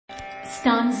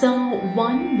Stanza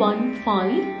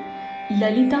 115,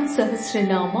 Lalita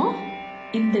Sahasranama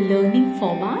in the learning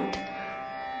format.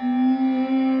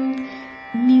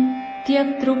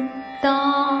 Nityatrupta,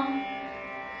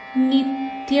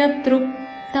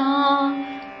 Nityatrupta,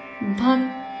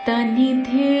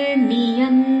 Bhaktanidhe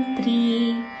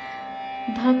Niyantri,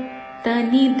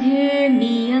 Bhaktanidhe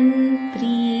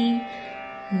Niyantri,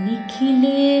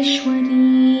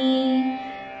 Nikhileshwari,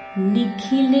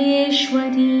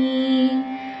 Nikhileshwari,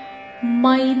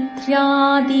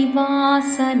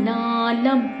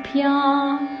 Maitryaadivasanalabhya,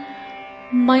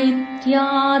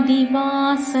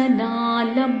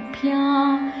 Maitryaadivasanalabhya,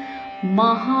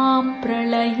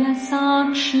 Mahapralaya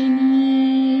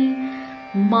Sakshini,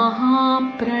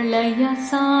 Mahapralaya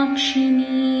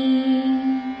Sakshini.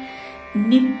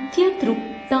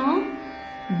 Nityatrupta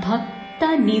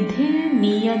Bhaktanidhe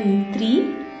Niyantri,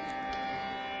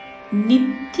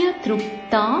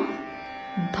 Nityatrupta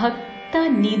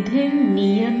Bhaktanidhe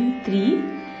Niyantri,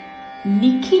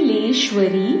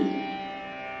 Nikhileshwari,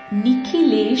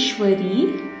 Nikhileshwari,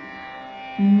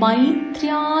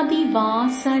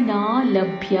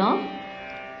 Maitryaadivasanalabhya,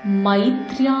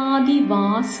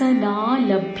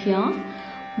 Maitryaadivasanalabhya,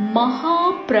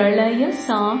 Mahapralaya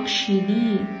Sakshini,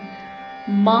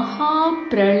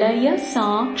 Mahapralaya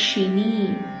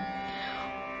Sakshini.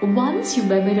 Once you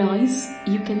memorize,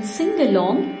 you can sing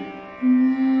along.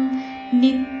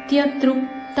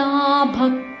 Nityatrupta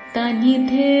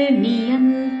Bhaktanidhe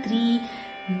Niyantri,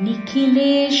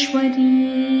 Nikhileshwari,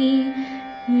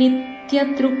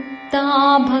 Nityatrupta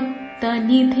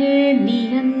Bhaktanidhe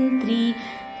Niyantri,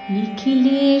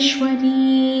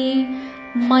 Nikhileshwari,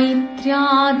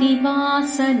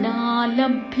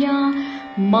 Maitryaadivasanalabhya,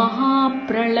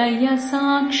 Mahapralaya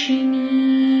Sakshini,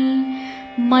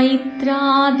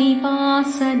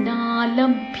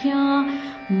 Maitryaadivasanalabhya,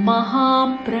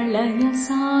 Mahapralaya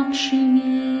Sakshini.